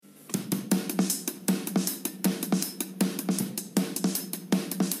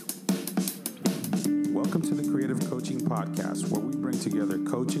podcast where we bring together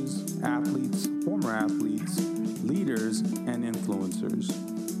coaches, athletes, former athletes, leaders, and influencers.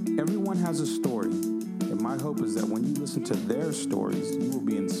 Everyone has a story, and my hope is that when you listen to their stories, you will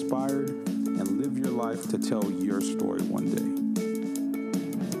be inspired and live your life to tell your story one day.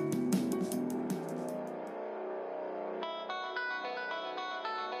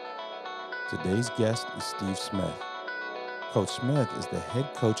 Today's guest is Steve Smith. Coach Smith is the head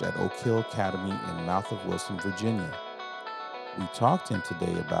coach at Oak Hill Academy in Mouth of Wilson, Virginia. We talked to him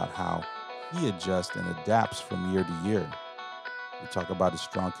today about how he adjusts and adapts from year to year. We talk about his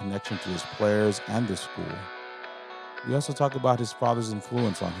strong connection to his players and the school. We also talk about his father's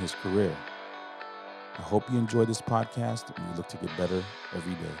influence on his career. I hope you enjoy this podcast and you look to get better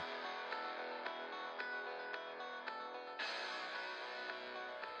every day.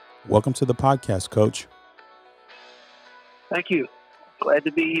 Welcome to the podcast, Coach. Thank you. Glad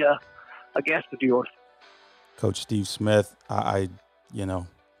to be a guest of yours. Coach Steve Smith, there's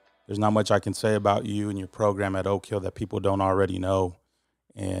not much I can say about you and your program at Oak Hill that people don't already know.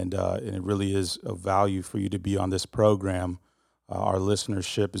 And it really is of value for you to be on this program. Our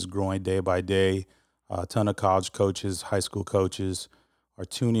listenership is growing day by day. A ton of college coaches, high school coaches are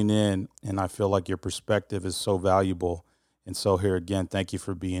tuning in, and I feel like your perspective is so valuable. And so here again, thank you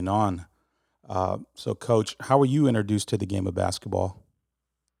for being on. So, Coach, how were you introduced to the game of basketball?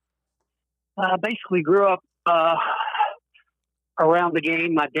 I basically grew up around the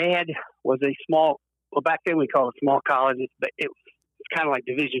game. My dad was back then we called it small college, but it's kind of like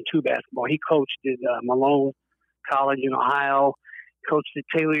Division II basketball. He coached at Malone College in Ohio, coached at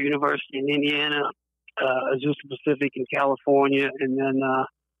Taylor University in Indiana, Azusa Pacific in California, and then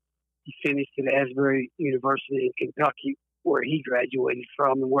he finished at Asbury University in Kentucky, where he graduated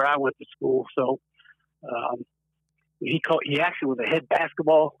from and where I went to school. So he actually was a head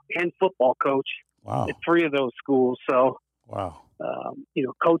basketball and football coach at three of those schools. So,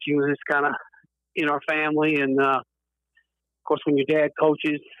 coaching was just kind of in our family. And, of course, when your dad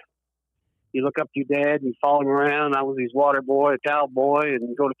coaches, you look up to your dad and follow him around. I was his water boy, a towel boy,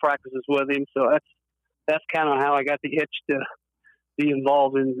 and go to practices with him. So that's kind of how I got the itch to be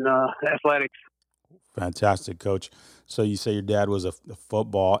involved in athletics. Fantastic, Coach. So you say your dad was a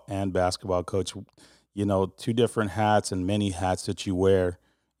football and basketball coach. You know, two different hats and many hats that you wear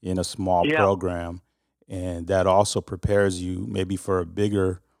in a small program. And that also prepares you maybe for a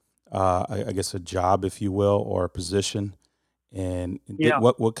bigger, a job, if you will, or a position. And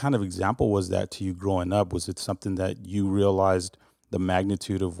what kind of example was that to you growing up? Was it something that you realized the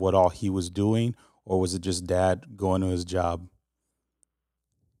magnitude of what all he was doing, or was it just dad going to his job?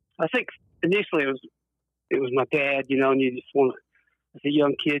 I think initially it was my dad, and you just want to, as a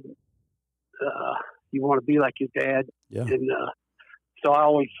young kid, you want to be like your dad. Yeah. And so I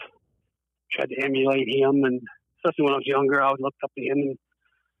always tried to emulate him, and especially when I was younger, I always looked up to him, and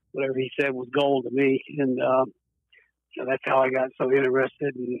whatever he said was gold to me. And so that's how I got so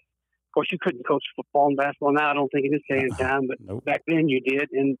interested. And of course, you couldn't coach football and basketball now, I don't think, in this day and time, but Nope. Back then you did.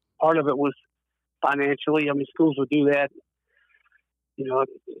 And part of it was financially. I mean, schools would do that, because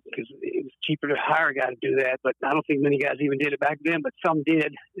it was cheaper to hire a guy to do that. But I don't think many guys even did it back then, but some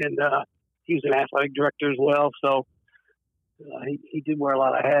did. And he was an athletic director as well. So he did wear a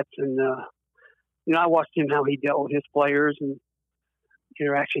lot of hats. And, I watched him, how he dealt with his players and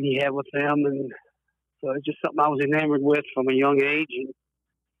interaction he had with them. And so it's just something I was enamored with from a young age. And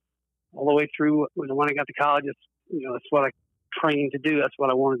all the way through when I got to college, that's what I trained to do. That's what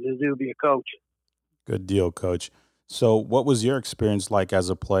I wanted to do, be a coach. Good deal, Coach. So what was your experience like as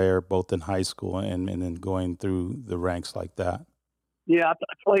a player, both in high school and then going through the ranks like that? Yeah, I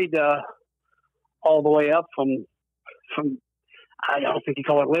played all the way up from I don't think you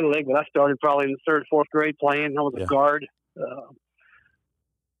call it Little League, but I started probably in the third, fourth grade playing. I was a guard.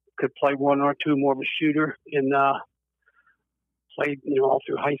 Could play one or two more of a shooter, and played all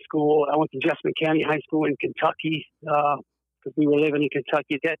through high school. I went to Jessamine County High School in Kentucky because we were living in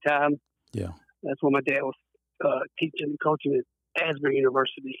Kentucky at that time. Yeah, that's when my dad was teaching and coaching at Asbury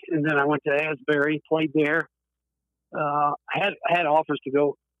University, and then I went to Asbury, played there. I had offers to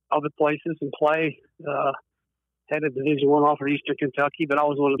go other places and play. Had a Division I offer at Eastern Kentucky, but I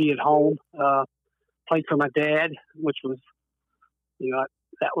always wanted to be at home. Played for my dad, which was,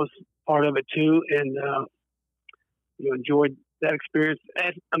 that was part of it too, and enjoyed that experience.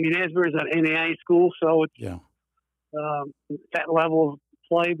 Asbury is an NAIA school, so it's that level of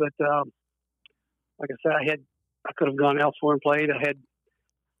play. But like I said, I could have gone elsewhere and played. I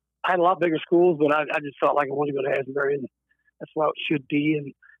had a lot bigger schools, but I just felt like I wanted to go to Asbury, and that's what it should be.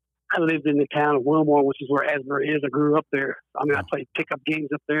 And I lived in the town of Wilmore, which is where Asbury is. I grew up there. I played pickup games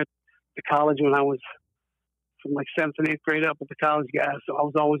up there at the college when I was from like 7th and 8th grade up with the college guys. So I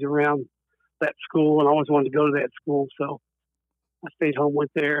was always around that school and I always wanted to go to that school. So I stayed home,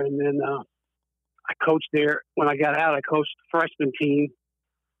 went there, and then I coached there. When I got out, I coached the freshman team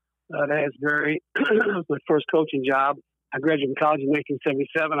at Asbury. It was my first coaching job. I graduated from college in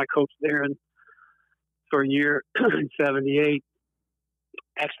 1977. I coached there for a year in 78.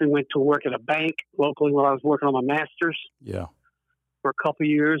 Actually went to work at a bank locally while I was working on my master's. Yeah. For a couple of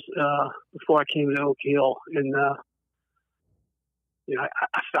years before I came to Oak Hill. And,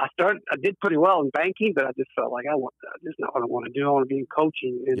 I did pretty well in banking, but I just felt like this is not what I want to do. I want to be in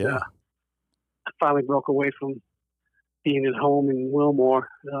coaching. And I finally broke away from being at home in Wilmore.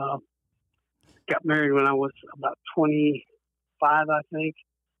 Got married when I was about 25, I think.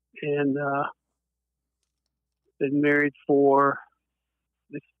 And been married for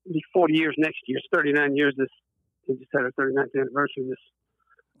 40 years next year. It's 39 years we just had our 39th anniversary this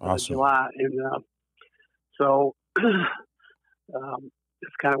Awesome. July. And so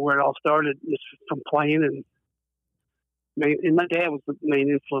that's kind of where it all started, just from playing. And my dad was the main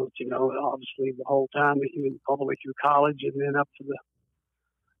influence, obviously the whole time, even all the way through college and then up to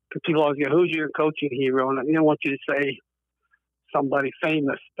because people always go, who's your coaching hero? And I don't want you to say somebody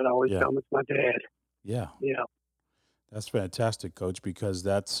famous, but I always tell them it's my dad. Yeah. Yeah. That's fantastic, Coach, because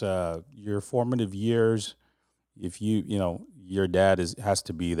that's your formative years. If your dad has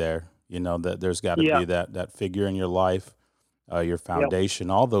to be there, that there's got to be that figure in your life, your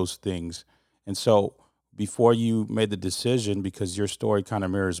foundation, all those things. And so before you made the decision, because your story kind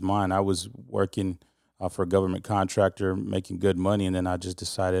of mirrors mine, I was working for a government contractor, making good money, and then I just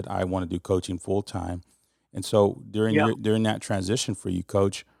decided I want to do coaching full time. And so during that transition for you,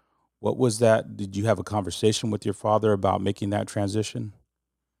 Coach, what was that? Did you have a conversation with your father about making that transition?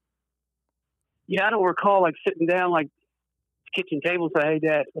 Yeah, I don't recall sitting down kitchen table and say, "Hey,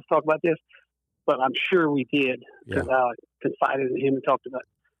 Dad, let's talk about this." But I'm sure we did because I confided in him and talked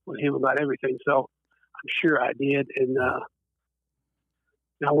with him about everything. So I'm sure I did. And I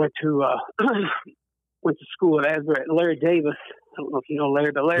went to school at Asbury. Larry Davis. I don't know if you know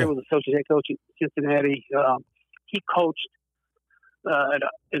Larry, but Larry was associate head coach at Cincinnati. He coached at a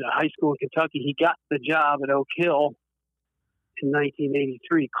high school in Kentucky. He got the job at Oak Hill in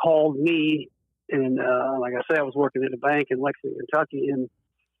 1983. Called me. And like I said, I was working at a bank in Lexington, Kentucky, and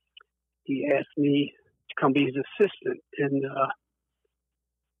he asked me to come be his assistant. And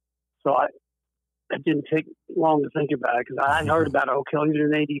so it didn't take long to think about it because I heard about Oak Hill.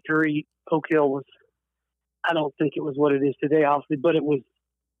 Even in '83, Oak Hill was, I don't think it was what it is today, obviously, but it was,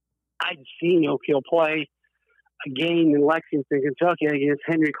 I'd seen Oak Hill play a game in Lexington, Kentucky against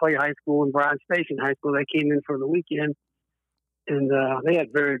Henry Clay High School and Bryan Station High School. They came in for the weekend, and they had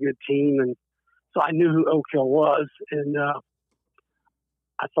a very good team. And so I knew who Oak Hill was, and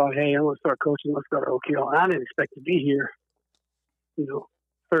I thought, hey, I'm going to start coaching. Let's go to Oak Hill. And I didn't expect to be here, this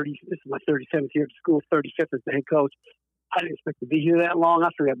is my 37th year at school, 35th as the head coach. I didn't expect to be here that long. I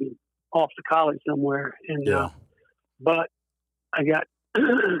figured I'd be off to college somewhere. And but I got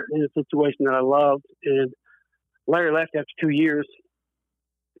in a situation that I loved, and Larry left after 2 years,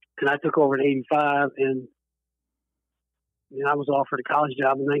 and I took over in '85, and I was offered a college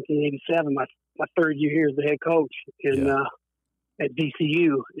job in 1987, my third year here as the head coach at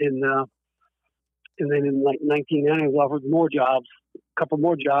VCU. And then in 1990, I was offered a couple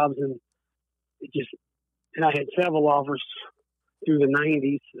more jobs, and and I had several offers through the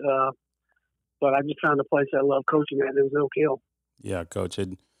 90s, but I just found a place I love coaching at, and it was Oak Hill. Yeah, Coach,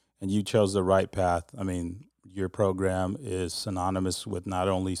 and you chose the right path. I mean, your program is synonymous with not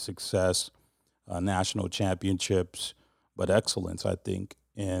only success, national championships, but excellence, I think,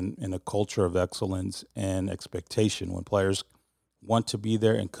 in a culture of excellence and expectation. When players want to be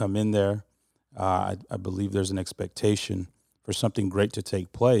there and come in there, I believe there's an expectation for something great to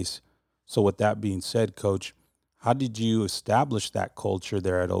take place. So with that being said, Coach, how did you establish that culture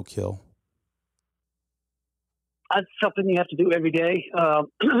there at Oak Hill? That's something you have to do every day.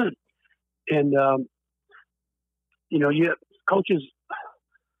 You have coaches,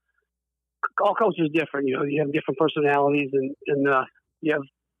 all coaches are different. You have different personalities, and you have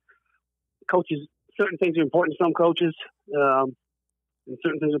coaches. Certain things are important to some coaches, and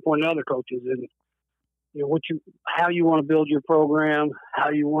certain things are important to other coaches. And how you want to build your program, how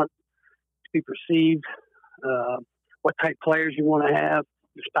you want to be perceived, what type of players you want to have,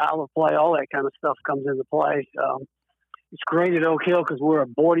 your style of play, all that kind of stuff comes into play. It's great at Oak Hill because we're a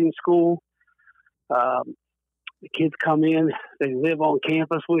boarding school. The kids come in, they live on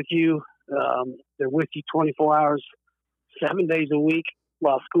campus with you. They're with you 24 hours, 7 days a week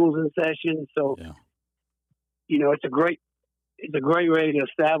while school's in session. So, it's a great way to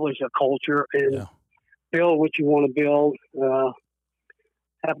establish a culture. And build what you want to build,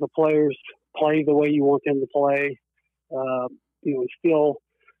 have the players play the way you want them to play, instill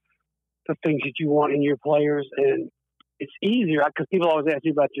the things that you want in your players. And it's easier because people always ask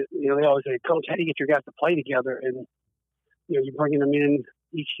you about they always say, Coach, how do you get your guys to play together? And, you're bringing them in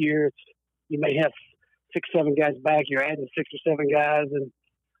each year. You may have 6, 7 guys back. You're adding 6 or 7 guys. And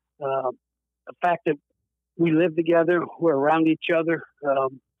the fact that we live together, we're around each other,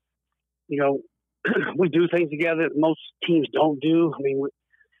 we do things together that most teams don't do. I mean,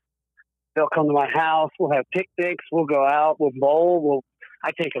 they'll come to my house. We'll have picnics. We'll go out. We'll bowl.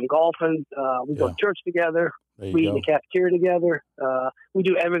 I take them golfing. We go to church together. We eat in the cafeteria together. We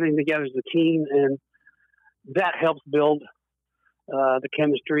do everything together as a team, and that helps build the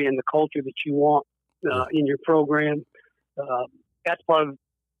chemistry and the culture that you want in your program. That's part of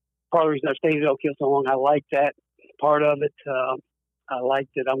the reason I stayed at Oak Hill so long. I like that part of it. I like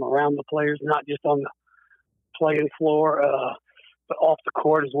that I'm around the players, not just on the playing floor, but off the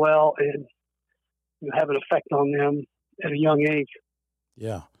court as well, and have an effect on them at a young age.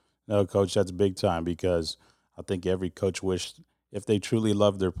 Yeah. No, Coach, that's big time, because I think every coach wished, if they truly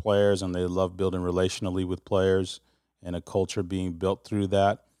love their players and they love building relationally with players and a culture being built through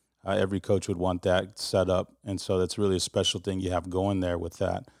that, every coach would want that set up. And so that's really a special thing you have going there with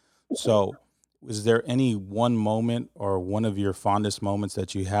that. So is there any one moment or one of your fondest moments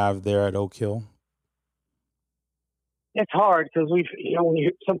that you have there at Oak Hill? It's hard because when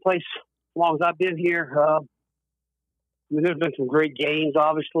you're someplace, as long as I've been here, there's been some great games,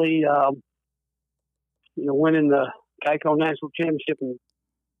 obviously. Winning the Geico National Championship in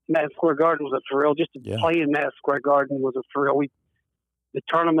Madison Square Garden was a thrill. Just to play in Madison Square Garden was a thrill. The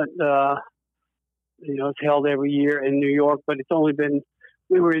tournament, it's held every year in New York, but it's only been,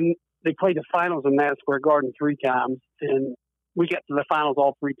 they played the finals in Madison Square Garden 3 times, and we got to the finals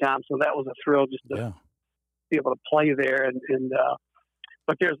all 3 times. So that was a thrill just to be able to play there.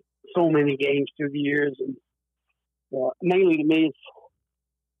 But there's so many games through the years, and mainly to me,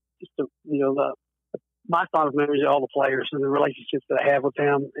 it's just my fondest memories of all the players and the relationships that I have with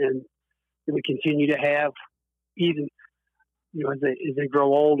them, and that we continue to have, even as they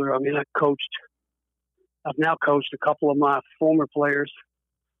grow older. I mean, I've now coached a couple of my former players'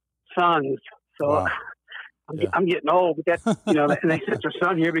 sons, so wow. I'm getting old. But that's and they sent their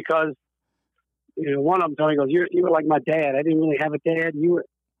son here because one of them told me, goes, you were like my dad. I didn't really have a dad. You're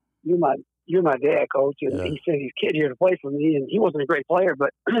my dad, Coach. And he sent his kid here to play for me, and he wasn't a great player,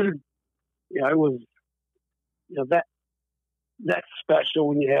 but it was that's special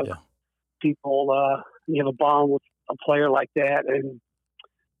when you have people, you have a bond with a player like that, and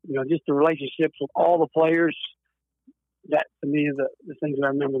just the relationships with all the players. That to me is the things that I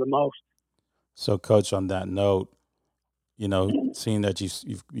remember the most. So, Coach, on that note, seeing that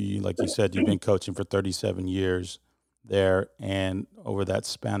you like you said, you've been coaching for 37 years there, and over that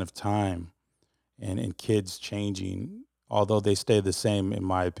span of time, and kids changing, although they stay the same, in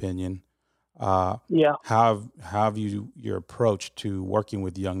my opinion. How have your approach to working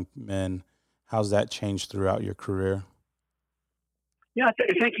with young men, how's that changed throughout your career? Yeah,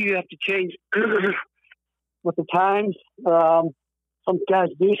 I think you have to change with the times. Some guys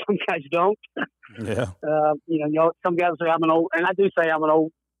do, some guys don't. Yeah. Some guys say I'm an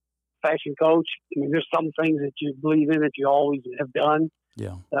old-fashioned coach. I mean, there's some things that you believe in that you always have done.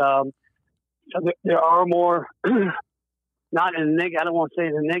 Yeah. There are more, not in I don't want to say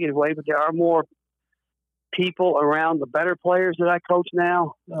it in a negative way, but there are more people around the better players that I coach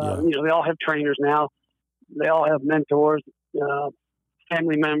now. They all have trainers now. They all have mentors,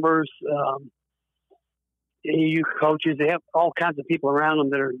 family members, youth coaches. They have all kinds of people around them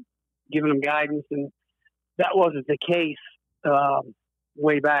that are giving them guidance, and that wasn't the case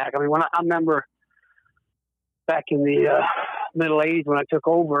way back. I mean, I remember back in the middle 80s when I took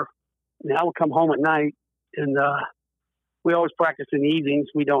over, I would come home at night, and we always practiced in the evenings.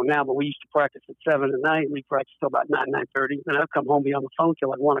 We don't now, but we used to practice at 7 at night. We practiced till about 9:30, and I'd come home, be on the phone till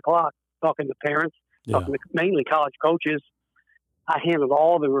like 1 o'clock, talking to parents, talking to mainly college coaches. I handled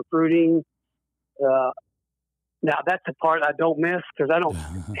all the recruiting. Now, that's the part I don't miss because I don't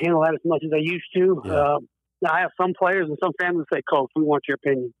handle that as much as I used to. Now, I have some players and some families say, Coach, we want your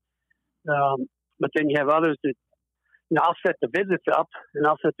opinion. But then you have others that, I'll set the visits up, and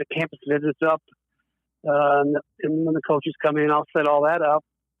I'll set the campus visits up. And when the coaches come in, I'll set all that up.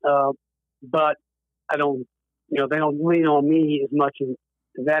 But I don't, they don't lean on me as much in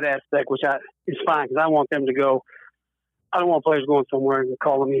that aspect, which is fine because I want them to go. I don't want players going somewhere and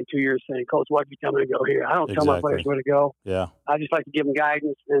calling me in 2 years saying, Coach, why'd you tell me to go here? I don't tell my players where to go. Yeah. I just like to give them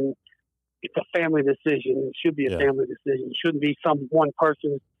guidance, and it's a family decision. It should be a family decision. It shouldn't be some one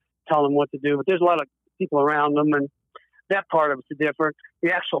person telling them what to do. But there's a lot of people around them, and that part of it's different.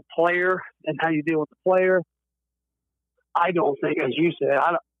 The actual player and how you deal with the player, I don't think, as you said,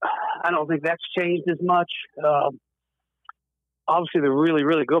 I don't think that's changed as much. Obviously, the really,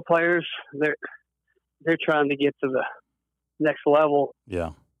 really good players, they're trying to get to the next level,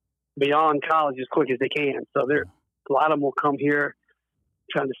 beyond college as quick as they can. So a lot of them will come here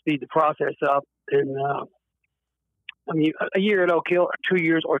trying to speed the process up. And I mean, a year at Oak Hill, or 2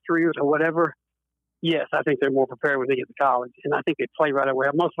 years, or 3 years, or whatever. Yes, I think they're more prepared when they get to college, and I think they play right away.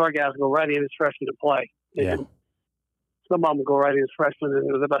 Most of our guys go right in as freshmen to play. And some of them go right in as freshmen, and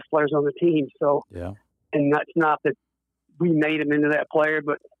they're the best players on the team. So, and that's not that we made them into that player,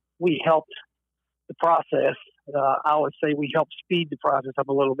 but we helped the process. I would say we helped speed the process up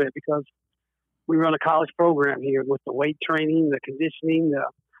a little bit because we run a college program here with the weight training, the conditioning,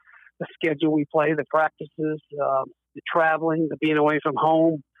 the schedule we play, the practices, the traveling, the being away from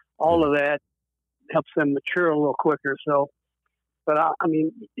home, all of that helps them mature a little quicker. So, but I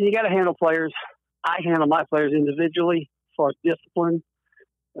mean, you got to handle players. I handle my players individually as far as discipline.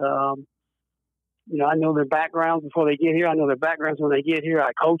 You know, I know their backgrounds before they get here. I know their backgrounds when they get here.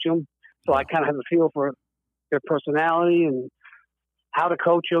 I coach them. So I kind of have a feel for their personality and how to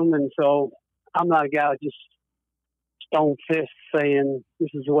coach them. And so I'm not a guy that just stone fist saying this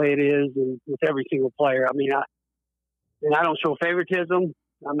is the way it is and with every single player. I mean, I don't show favoritism.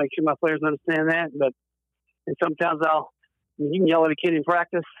 I make sure my players understand that. But and sometimes you can yell at a kid in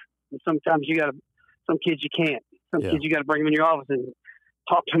practice, and sometimes some kids you can't. Some kids you got to bring them in your office and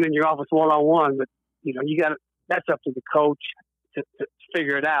talk to them in your office one-on-one. But you know, that's up to the coach to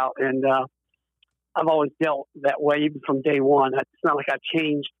figure it out. And I've always dealt that way even from day one. It's not like I've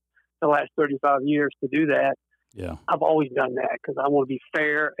changed the last 35 years to do that. Yeah, I've always done that because I want to be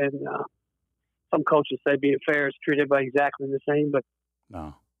fair. And some coaches say being fair is treat everybody exactly the same, but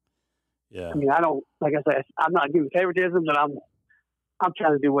no. Yeah. I mean, I don't, like I said, I'm not giving favoritism, but I'm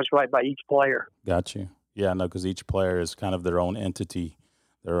trying to do what's right by each player. Got you. Yeah, no, because each player is kind of their own entity,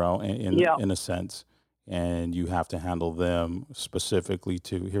 their own in a sense, and you have to handle them specifically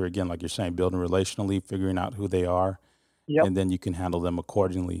to, here again, like you're saying, building relationally, figuring out who they are, and then you can handle them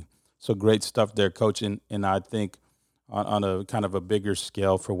accordingly. So great stuff there, Coach. And I think on a kind of a bigger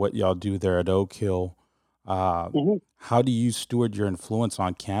scale for what y'all do there at Oak Hill, how do you steward your influence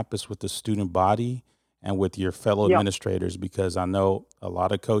on campus with the student body and with your fellow administrators? Because I know a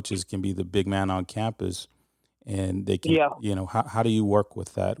lot of coaches can be the big man on campus, and they can, you know, how do you work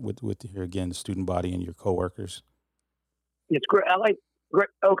with that with here again, the student body and your coworkers? It's great.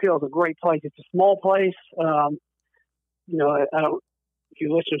 Oak Hill is a great place. It's a small place. You know, I don't, if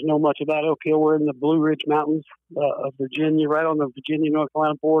your listeners know much about Oak Hill, we're in the Blue Ridge Mountains of Virginia, right on the Virginia-North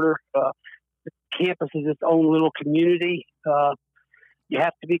Carolina border. The campus is its own little community. You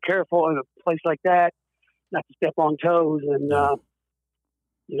have to be careful in a place like that, not to step on toes. And,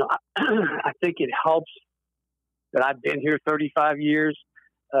 you know, I think it helps that I've been here 35 years.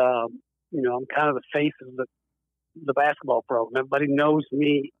 You know, I'm kind of the face of the basketball program. Everybody knows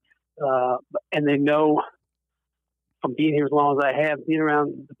me, and they know from being here as long as I have, being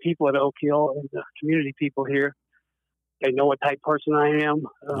around the people at Oak Hill and the community people here, they know what type of person I am.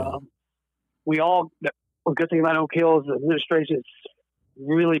 A good thing about Oak Hill is the administration is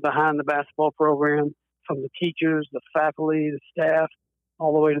really behind the basketball program, from the teachers, the faculty, the staff,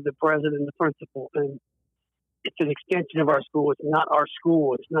 all the way to the president and the principal. And it's an extension of our school. It's not our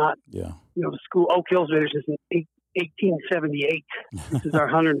school. It's not, you know, the school. Oak Hill's been since 1878. This is our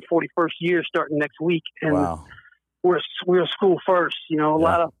 141st year starting next week. And we're a school first. You know, a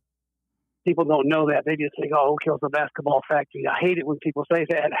lot of people don't know that. They just think, oh, Oak Hill's a basketball factory. I hate it when people say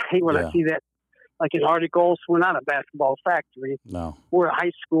that. I hate when I see that, like in articles. We're not a basketball factory. No. We're a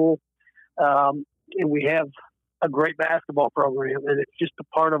high school, and we have a great basketball program, and it's just a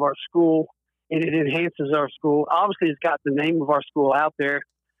part of our school, and it enhances our school. Obviously, it's got the name of our school out there.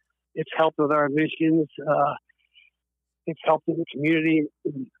 It's helped with our admissions. It's helped in the community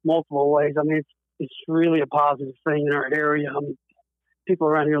in multiple ways. I mean, it's really a positive thing in our area. I mean, people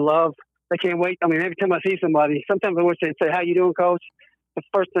around here they can't wait. I mean, every time I see somebody, sometimes I wish they'd say, "How you doing, Coach?" The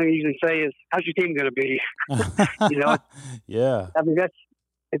first thing I usually say is, "How's your team going to be?" You know? I mean,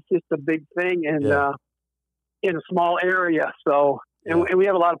 it's just a big thing, and in a small area. So, and we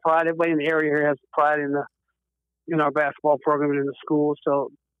have a lot of pride. Everybody in the area here has pride in our basketball program and in the school. So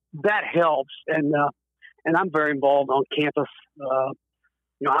that helps. And I'm very involved on campus.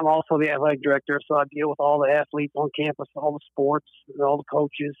 You know, I'm also the athletic director, so I deal with all the athletes on campus, all the sports, and all the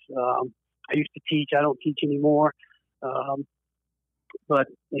coaches. I used to teach. I don't teach anymore. But,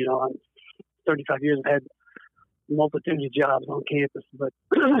 you know, I'm 35 years. I've had multitude of jobs on campus, but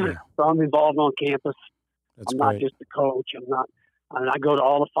Yeah, so I'm involved on campus. that's I'm not great. just a coach. I'm not. I mean, I go to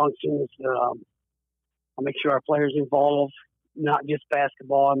all the functions. I make sure our players involved, not just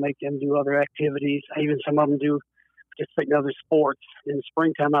basketball. I make them do other activities. Even some of them do participate in other sports. In the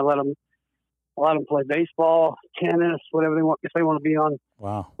springtime, I let them play baseball, tennis, whatever they want. If they want to be on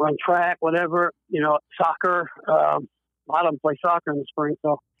Wow. run track, whatever, soccer. A lot of them play soccer in the spring,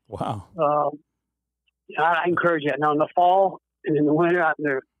 so Wow. um, I encourage that. Now in the fall and in the winter, I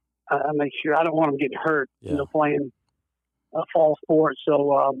make sure I don't want them getting hurt, Yeah. playing fall sports.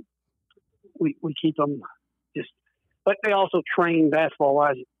 So we keep them just, but they also train basketball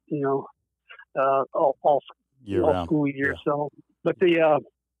wise, all Year all round. school year. Yeah. So, but the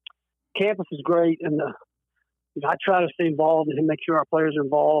campus is great, and I try to stay involved and make sure our players are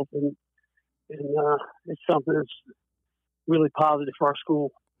involved, and it's something that's really positive for our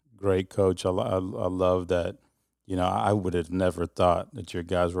school. Great coach. I love that. I would have never thought that your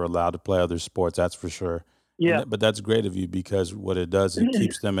guys were allowed to play other sports. That's for sure. Yeah. But that's great of you because what it does, it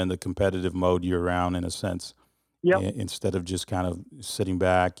keeps them in the competitive mode year round in a sense, Yep. instead of just kind of sitting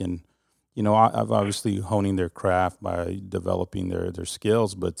back and, I've obviously honing their craft by developing their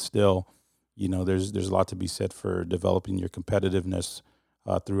skills, but still, there's a lot to be said for developing your competitiveness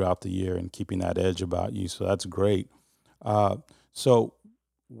throughout the year and keeping that edge about you. So that's great. Uh, so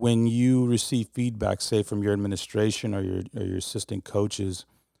when you receive feedback, say from your administration or your assistant coaches,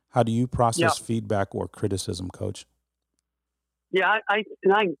 how do you Yeah. process feedback or criticism, coach? Yeah. I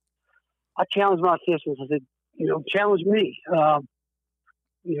challenge my assistants. I said, challenge me.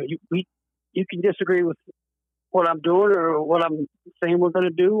 You can disagree with what I'm doing or what I'm saying we're going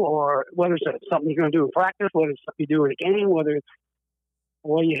to do, or whether it's something you're going to do in practice, whether it's something you do in a game, whether it's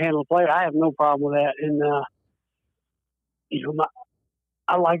the way you handle a player. I have no problem with that. And,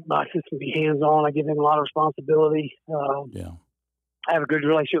 I like my assistants to be hands on. I give them a lot of responsibility. Yeah. I have a good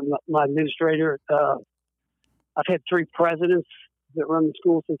relationship with my administrator. I've had 3 presidents that run the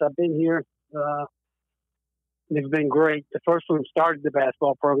school since I've been here. They've been great. The first one started the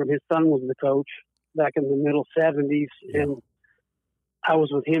basketball program. His son was the coach back in the middle 70s, Yeah. and I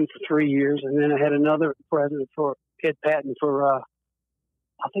was with him for 3 years. And then I had another president for Ed Patton for,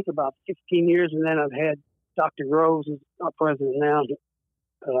 I think about 15 years. And then I've had Dr. Groves, who's our president now.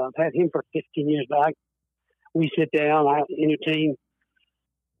 I've had him for 15 years. But we sit down, I entertain,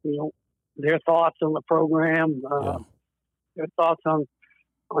 their thoughts on the program, Yeah. their thoughts on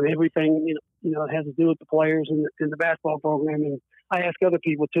everything, it has to do with the players in the basketball program. And I ask other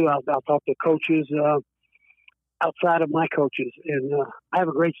people too. I'll talk to coaches outside of my coaches. And I have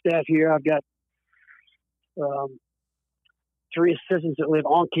a great staff here. I've got 3 assistants that live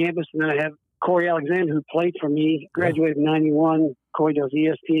on campus. And then I have Corey Alexander, who played for me, graduated in 91. Corey does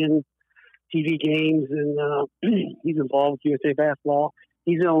ESPN TV games, and he's involved with USA Basketball.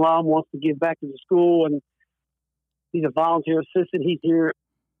 He's an alum, wants to give back to the school, and he's a volunteer assistant. He's here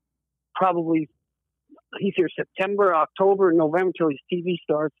September, October, November until his TV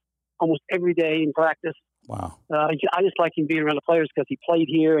starts almost every day in practice. Wow. I just like him being around the players because he played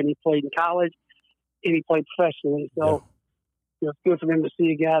here and he played in college and he played professionally. So it's good for them to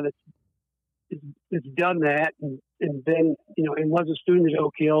see a guy that's done that and then, and was a student at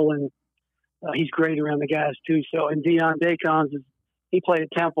Oak Hill, and he's great around the guys too. So, and Dion Dacons, he played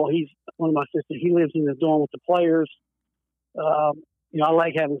at Temple. He's one of my sisters. He lives in the dorm with the players. I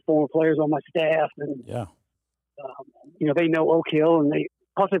like having former players on my staff, and they know Oak Hill, and they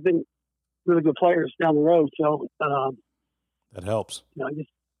also have been really good players down the road. So that helps.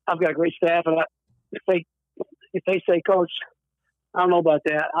 I've got a great staff, and if they say, Coach, I don't know about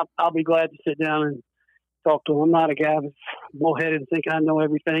that, I'll be glad to sit down and talk to them. I'm not a guy that's bullheaded and think I know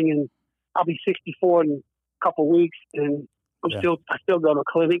everything, and I'll be 64 in a couple of weeks, and I still go to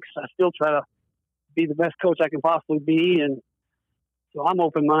clinics. I still try to be the best coach I can possibly be, and so I'm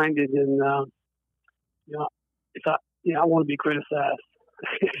open-minded, and if I want to be criticized.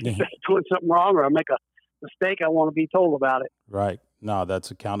 If I'm doing something wrong or I make a mistake, I want to be told about it. Right. No,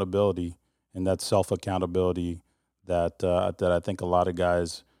 that's accountability, and that's self-accountability that I think a lot of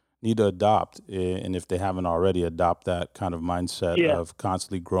guys need to adopt, and if they haven't already, adopt that kind of mindset of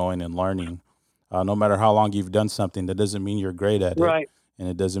constantly growing and learning. No matter how long you've done something, that doesn't mean you're great at it, and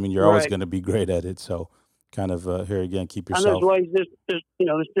it doesn't mean you're always going to be great at it. So, kind of here again, keep yourself. And there's ways.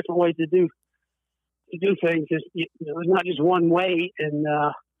 There's different ways to do things. There's not just one way, and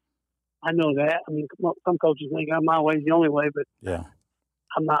I know that. I mean, some coaches think my way is the only way, but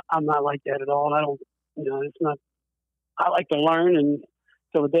I'm not like that at all. And I don't. It's not. I like to learn, and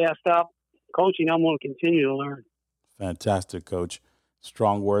so the day I stop coaching, I'm going to continue to learn. Fantastic, Coach.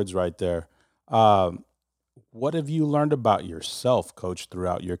 Strong words right there. What have you learned about yourself, Coach,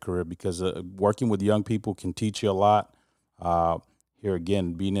 throughout your career? Because working with young people can teach you a lot. Uh, Here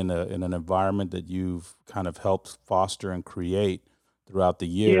again, being in an environment that you've kind of helped foster and create throughout the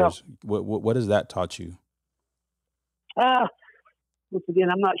Yeah. years, what has that taught you? Ah, once again,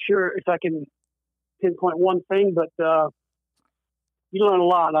 I'm not sure if I can pinpoint one thing, but you learn a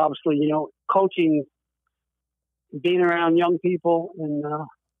lot. Obviously, coaching, being around young people, and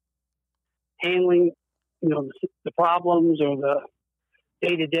handling, the problems or the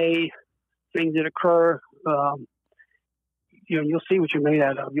day to day things that occur. Um, you'll see what you're made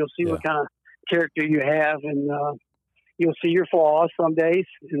out of. You'll see what Yeah, kind of character you have, and you'll see your flaws some days,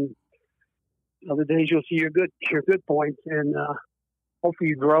 and other days you'll see your good points, and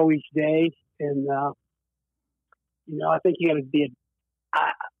hopefully you grow each day. And I think you got to be.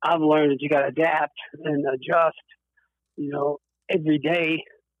 I, I've learned that you got to adapt and adjust. Every day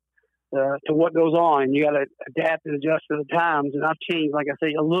to what goes on, and you got to adapt and adjust to the times. And I've changed, like I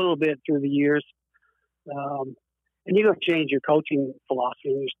say, a little bit through the years. Um, and you don't change your coaching philosophy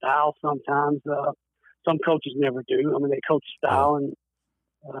and your style sometimes. Some coaches never do. I mean, they coach yeah, style, and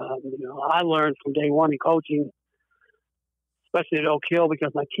I learned from day one in coaching, especially at Oak Hill,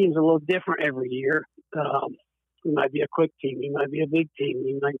 because my team's a little different every year. We might be a quick team, we might be a big team,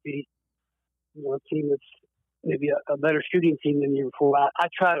 we might be a team that's maybe a better shooting team than the year before. I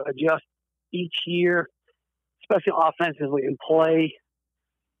try to adjust each year, especially offensively, and play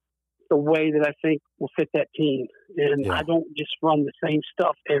the way that I think will fit that team. And yeah, I don't just run the same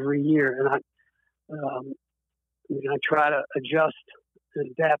stuff every year. And I try to adjust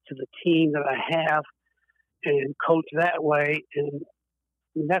and adapt to the team that I have and coach that way. And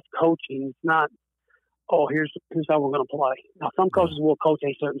that's coaching. It's not, oh, here's how we're going to play. Now, some yeah, coaches will coach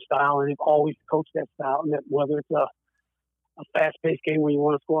a certain style, and they've always coached that style. And that whether it's a fast-paced game where you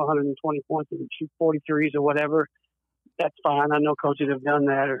want to score 120 points and shoot 43s or whatever, that's fine. I know coaches have done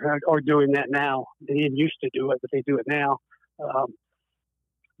that or doing that now. They didn't used to do it, but they do it now. Um,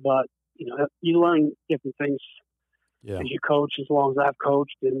 but you learn different things yeah, as you coach, as long as I've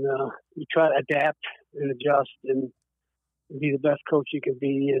coached, and you try to adapt and adjust and be the best coach you can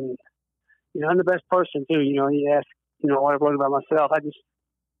be. And I'm the best person too. You ask, what I've learned about myself. I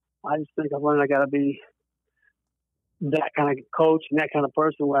just think I've learned I got to be that kind of coach and that kind of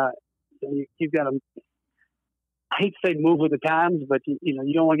person where you've got to. I hate to say move with the times, but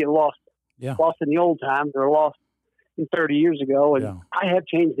you don't want to get yeah, lost in the old times or lost in 30 years ago. And yeah, I have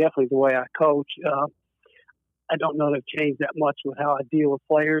changed definitely the way I coach. I don't know that I've changed that much with how I deal with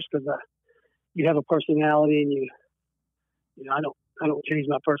players because you have a personality, and I don't change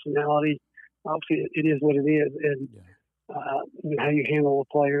my personality. Obviously, it is what it is, and yeah, how you handle the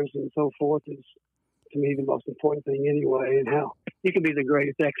players and so forth is to me the most important thing anyway. And how you can be the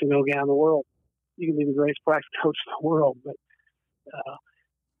greatest X and O guy in the world, you can be the greatest practice coach in the world, but uh,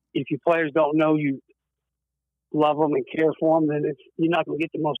 if your players don't know you love them and care for them, then you're not going to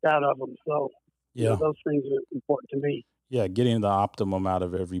get the most out of them. So, yeah. those things are important to me. Yeah, getting the optimum out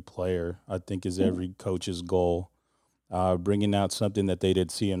of every player, I think, is every coach's goal. Bringing out something that they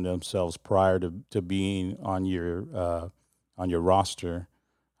did see in themselves prior to being on your roster.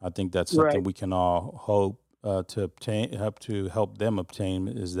 I think that's something Right. we can all hope to obtain, help them obtain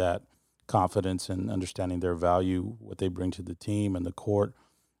is that confidence and understanding their value, what they bring to the team and the court,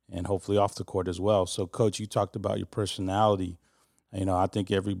 and hopefully off the court as well. So, Coach, you talked about your personality. I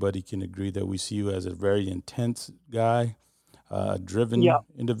think everybody can agree that we see you as a very intense guy, a Yeah. driven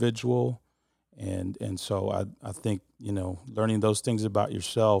individual, and so I think learning those things about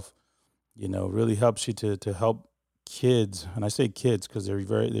yourself really helps you to help kids, and I say kids because they're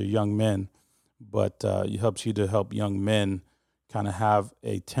young men, but it helps you to help young men kind of have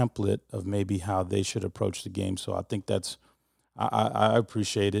a template of maybe how they should approach the game. So I think I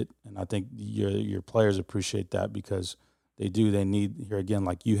appreciate it, and I think your players appreciate that because they need here again,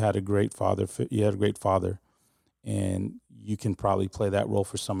 like you had a great father, and you can probably play that role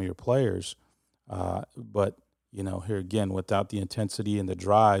for some of your players. But here again, without the intensity and the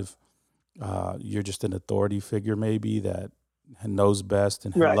drive, you're just an authority figure maybe that knows best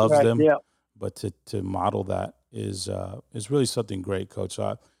and Right. loves Right. them. Yeah. But to model that is really something great, Coach.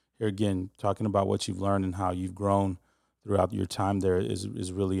 So here again, talking about what you've learned and how you've grown throughout your time there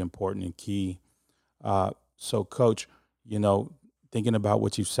is really important and key. So, Coach, you know, thinking about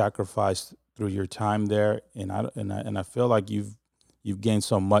what you've sacrificed through your time there, and I feel like you've gained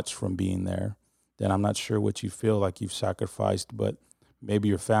so much from being there. Then I'm not sure what you feel like you've sacrificed, but maybe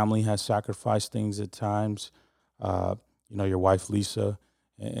your family has sacrificed things at times. Uh, your wife Lisa,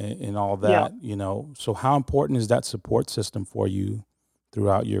 and all Yeah. that. So how important is that support system for you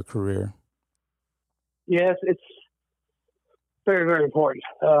throughout your career? Yes, it's very, very important.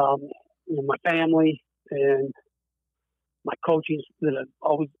 My family and my coaches that have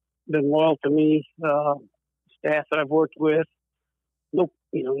always been loyal to me, staff that I've worked with.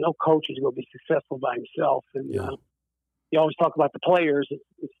 No coach is going to be successful by himself. And Yeah. you always talk about the players.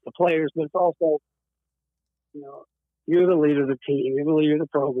 It's the players, but it's also, you're the leader of the team. You're the leader of the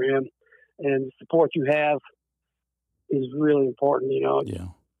program. And the support you have is really important. Yeah.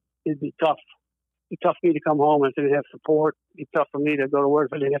 It'd be tough. It'd be tough for me to come home if I didn't have support. It'd be tough for me to go to work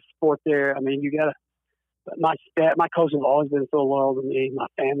if I didn't have support there. I mean, you got to. My staff, my coaches have always been so loyal to me. My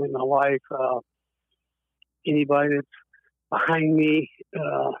family, my wife, anybody that's behind me,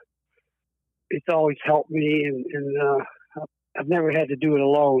 it's always helped me, and I've never had to do it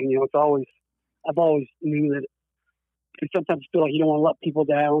alone. I've always knew that. You sometimes feel like you don't want to let people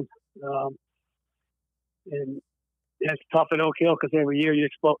down, and it's tough at Oak Hill because every year you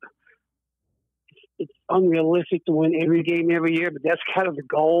explode. It's unrealistic to win every game every year, but that's kind of the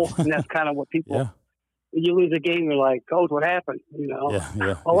goal, and that's kind of what people. Yeah. When you lose a game, you're like, "Coach, what happened?"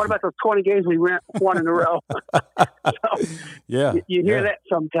 Yeah. Well, what about those 20 games we won in a row? So, Yeah. you hear that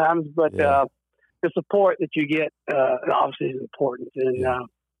sometimes, but Yeah. the support that you get obviously is important, and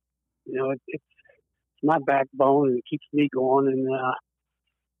it's my backbone, and it keeps me going.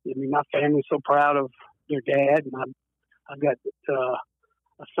 And my family's so proud of their dad, and I've got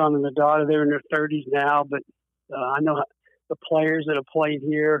a son and a daughter. They're in their 30s now, but I know the players that have played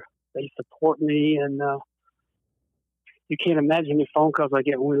here. They support me, and you can't imagine the phone calls I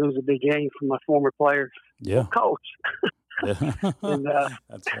get when we lose a big game from my former players. Yeah. Coach. Yeah. And,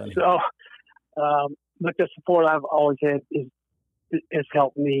 That's funny. So, but the support I've always had has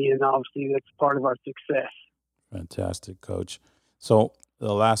helped me, and obviously that's part of our success. Fantastic, Coach. So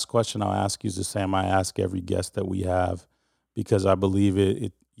the last question I'll ask you is the same I ask every guest that we have, because I believe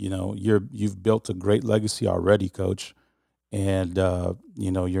you've built a great legacy already, Coach. And,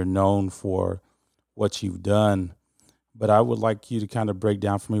 you're known for what you've done, but I would like you to kind of break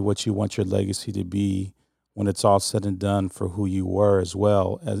down for me what you want your legacy to be when it's all said and done, for who you were as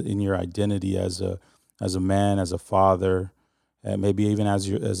well as in your identity as a man, as a father, and maybe even as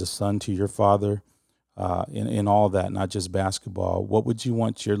a son to your father, in all that, not just basketball. What would you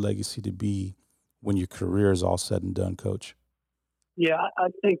want your legacy to be when your career is all said and done, Coach? Yeah, I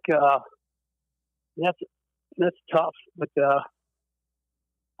think that's tough, but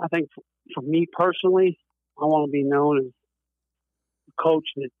I think for me personally, I want to be known as a coach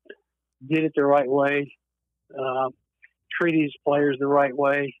that did it the right way, treated his players the right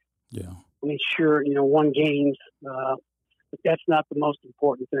way. Yeah. I mean, sure, won games, but that's not the most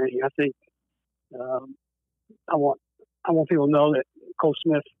important thing. I think I want people to know that Coach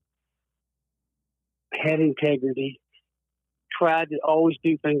Smith had integrity, tried to always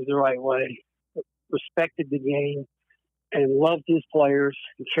do things the right way, respected the game, and loved his players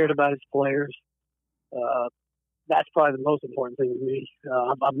and cared about his players. That's probably the most important thing to me.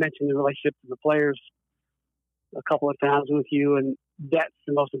 I've mentioned the relationship to the players a couple of times with you, and that's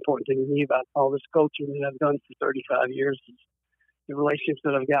the most important thing to me about all this coaching that I've done for 35 years. Is the relationships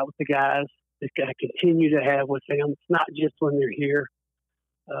that I've got with the guys, that I continue to have with them. It's not just when they're here.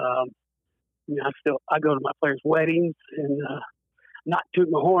 I go to my players' weddings, and not toot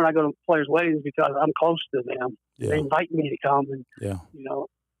my horn. I go to players' weddings because I'm close to them. Yeah. They invite me to come, and Yeah.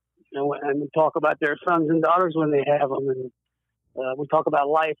 and we talk about their sons and daughters when they have them, and we talk about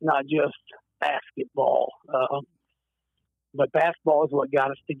life, not just basketball. But basketball is what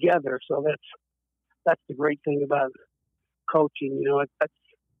got us together. So that's the great thing about coaching.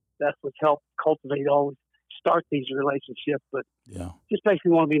 That's what's helped cultivate, always start these relationships. But Yeah. just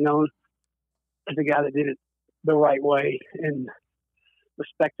basically want to be known as a guy that did it the right way and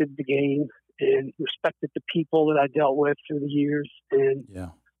respected the game and respected the people that I dealt with through the years, and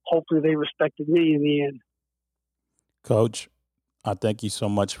Yeah. hopefully they respected me in the end. Coach, I thank you so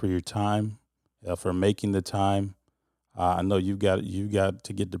much for your time, for making the time. I know you got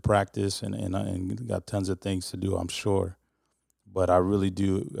to get to practice and got tons of things to do, I'm sure. But I really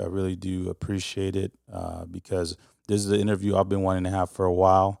do appreciate it, because this is the interview I've been wanting to have for a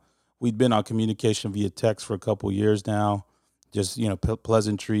while. We've been on communication via text for a couple of years now, just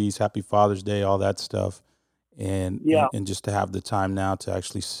pleasantries, Happy Father's Day, all that stuff, and just to have the time now to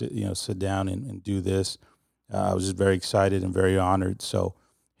actually sit down and do this. I was just very excited and very honored. So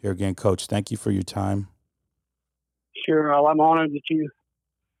here again, Coach, thank you for your time. Sure, I'm honored that you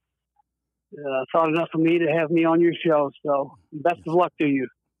thought enough of me to have me on your show. So best of luck to you.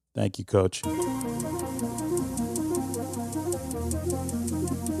 Thank you, Coach.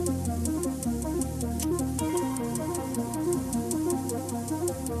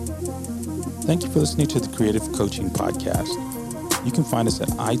 Thank you for listening to the Creative Coaching Podcast. You can find us at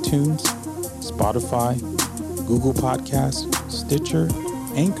iTunes, Spotify, Google Podcasts, Stitcher,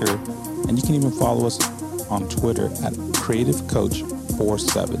 Anchor, and you can even follow us on Twitter at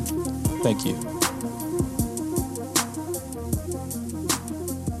CreativeCoach47. Thank you.